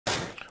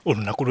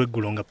Olunaku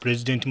lw'eggulo nga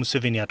Pulezidenti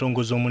Museveni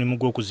atongoza omulimu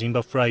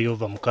gw'okuzimba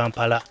flyover mu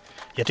Kampala,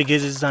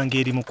 yategeezezza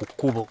ng'erimu ku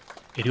kkubo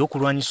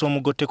ery'okulwanyisa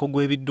omugotteko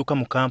gw'ebidduka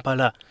mu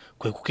Kampala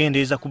kwe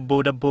kukendeeza ku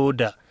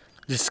Boda-Boda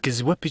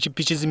zisikizibwe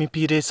ppikipiki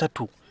z'emipiira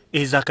 3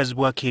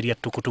 ezaakazibwako erya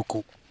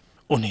ttukutuku.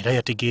 Ono era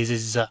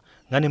yategeezezza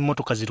nga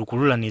n'emmotoka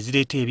zirukulula ne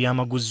zireeta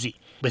ebyamaguzi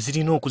bwe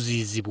zirina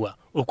okuziyizibwa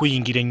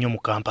okuyingira ennyo mu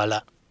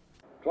Kampala.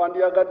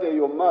 Twandiyagadde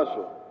eyo mu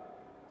maaso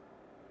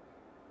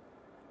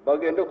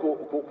bagende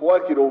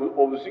kuwakira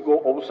obuzigo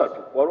obusatu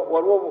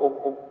waliwo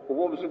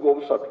obuzigo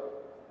obusatu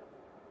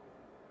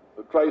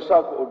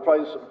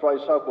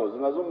tricycles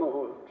nazo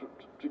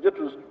tujje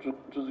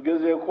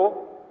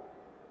tuzigezeeko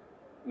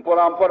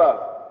mpola mpola.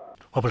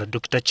 Wabula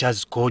Dr.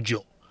 Charles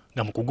Kojo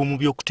nga mukugu mu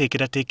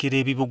by'okuteekerateekera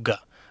ebibuga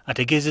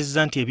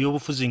ategeezezza nti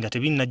ebyobufuzi nga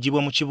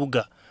tebinnaggyibwa mu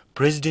kibuga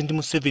Pulezidenti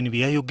Museveni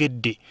bye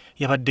yayogedde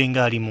yabadde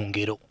ng'ali mu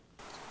ngero.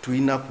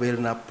 Tulina kubeera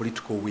na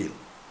political will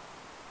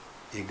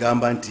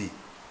egamba nti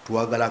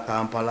twagala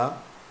Kampala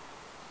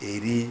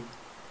eri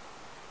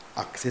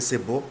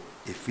accessible,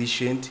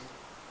 efficient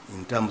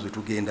in terms of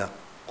tugenda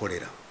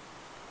kolera.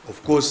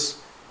 Of course,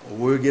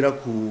 oyogera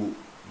ku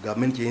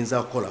government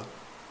yinza kola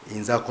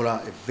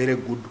a very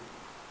good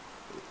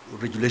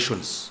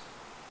regulations.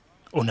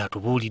 Ono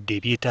atubuulidde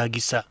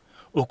ebyetaagisa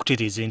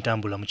okutereeza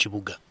entambula mu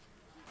kibuga.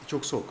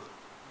 Ekyokusooka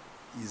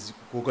is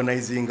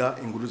organizinga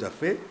enguudo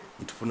zaffe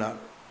nitufuna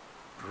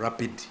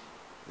rapid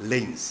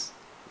lanes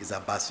is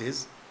our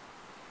buses.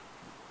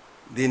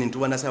 Then into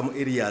one some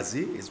areas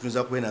is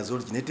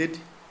originated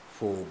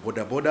for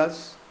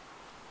Boda-Bodas.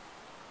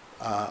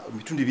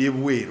 Mitundi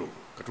byebwero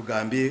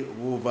katugambye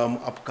ova mu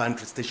up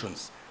country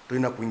stations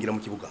tulina kuyingira mu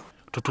kibuga.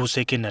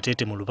 Tutuuseeko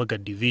Nateete mu Lubaga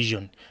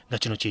division nga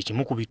kino kye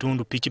kimu ku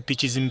bitundu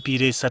ppikipiki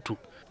z'emipiira 3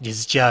 gye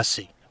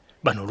zikyase.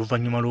 Bano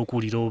oluvannyuma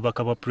lw'okuwulira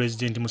obubaka bwa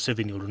Pulezidenti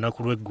Museveni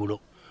olunaku lw'eggulo.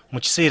 Mu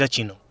kiseera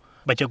kino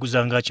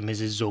bajaguza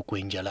ng'akimezezza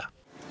okwenjala.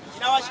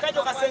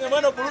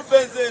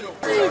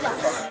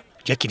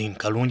 Jacqueline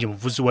Kalungi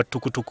muvuzi wa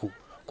ttukutuku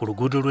ku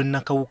luguudo lw'e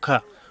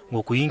Nakawuka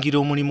ng'okuyingira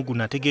omulimu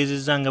guno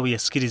ategeezezza nga bwe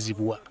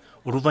yasikirizibwa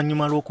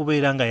oluvannyuma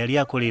lw'okubeera nga yali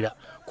akolera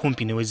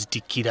kumpi ne we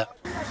zitikkira.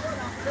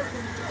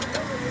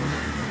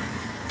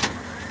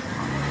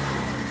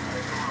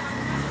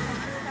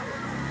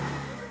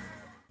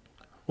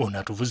 Ono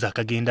atuvuza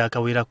akagenda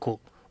akawerako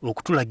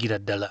okutulagira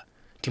ddala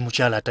ti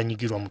mukyala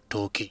atanyigirwa mu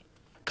ttooke.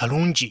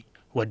 Kalungi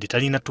wadde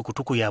talina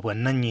ttukutuku ya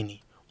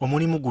bwannannyini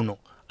omulimu guno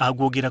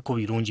agwogerako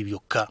birungi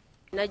byokka.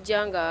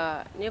 Najja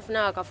nga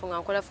nefuna akafo nga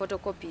nkola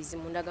photocopies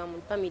mu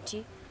ndagamuntu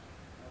pamiti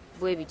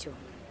bwe bityo.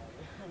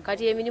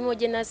 Kati emirimu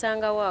gye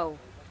nasanga waawo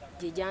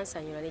gye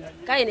gyansanyula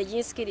kale ne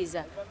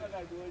ginsikiriza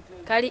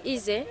kali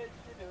ize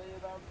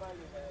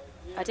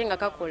ate nga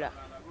kakola.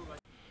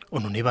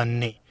 Ono ne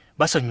banne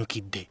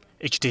basanyukidde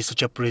ekiteeso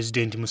kya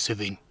Pulezidenti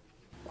Museveni.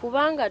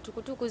 Kubanga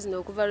tukutuku zino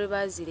okuva lwe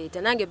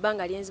bazireeta nange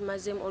ebbanga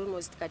lyenzimazeemu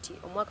almost kati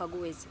omwaka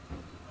guweze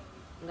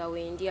nga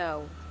wendi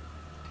awo.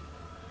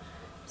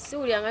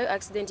 Siwulyangayo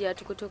accident ya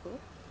tukutuku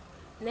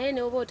naye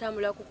ne oba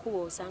otambula ku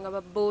kkubo osanga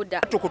ba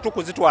boda.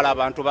 Tukutuku zitwala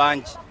abantu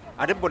bangi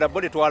ate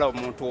boda-boda etwala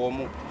omuntu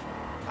omu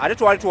ate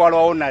twali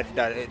twalwawo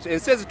naddala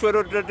ensi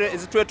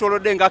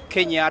ezitwetoolodde nga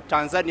Kenya,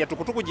 Tanzania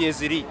tukutuku gye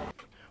ziri.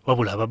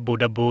 Wabula aba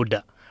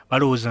boda-boda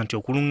balowooza nti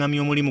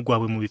okuluŋŋamya omulimu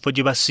gwabwe mu bifo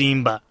gye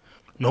basimba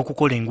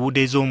n'okukola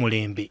enguudo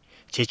ez'omulembe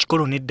kye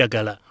kikolo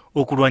n'eddagala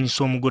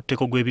okulwanyisa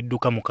omugotteko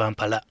gw'ebidduka mu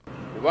Kampala.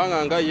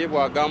 Kubanga nga ye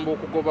bw'agamba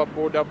okugoba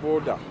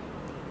boda-boda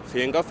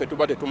ffe nga ffe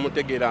tuba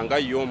tetumutegeera nga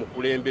ye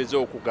omukulembeze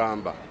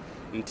okugamba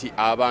nti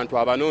abantu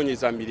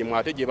abanoonyeza mirimu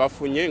ate gye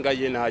bafunye nga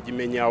ye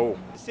n'agimenyawo.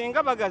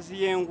 Singa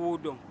bagaziya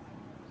enguudo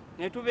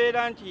ne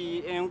tubeera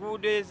nti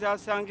enguudo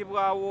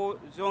ezasangibwawo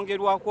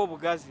zongerwako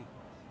obugazi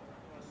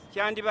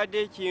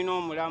kyandibadde ekiina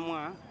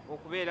omulamwa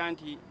okubeera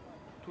nti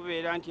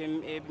tubeera nti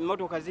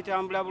emmotoka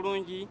zitambula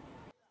bulungi.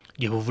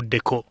 Gye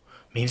buvuddeko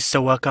minisita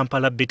wa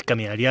Kampala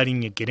Betkame yali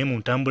alinnyegere mu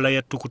ntambula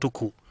ya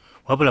ttukutuku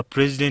wabula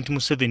Pulezidenti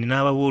Museveni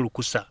n'abawa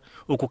olukusa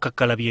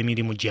okukakkalabya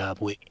emirimu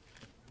gyabwe.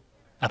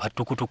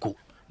 Abattukutuku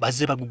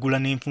bazze bagugula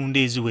n'enfunda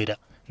eziwera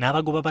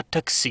n'abagoba ba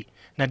takisi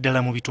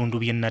naddala mu bitundu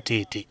by'e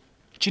Nateete.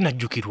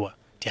 Kinajjukirwa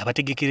nti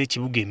abategekera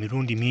ekibuga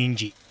emirundi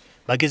mingi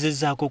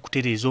bagezezzaako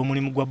okutereeza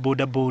omulimu gwa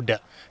boda-boda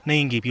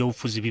naye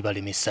ng'ebyobufuzi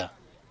bibalemesa.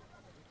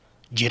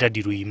 Gerard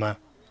Luyima,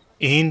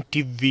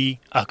 NTV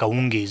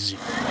Akawungeezi.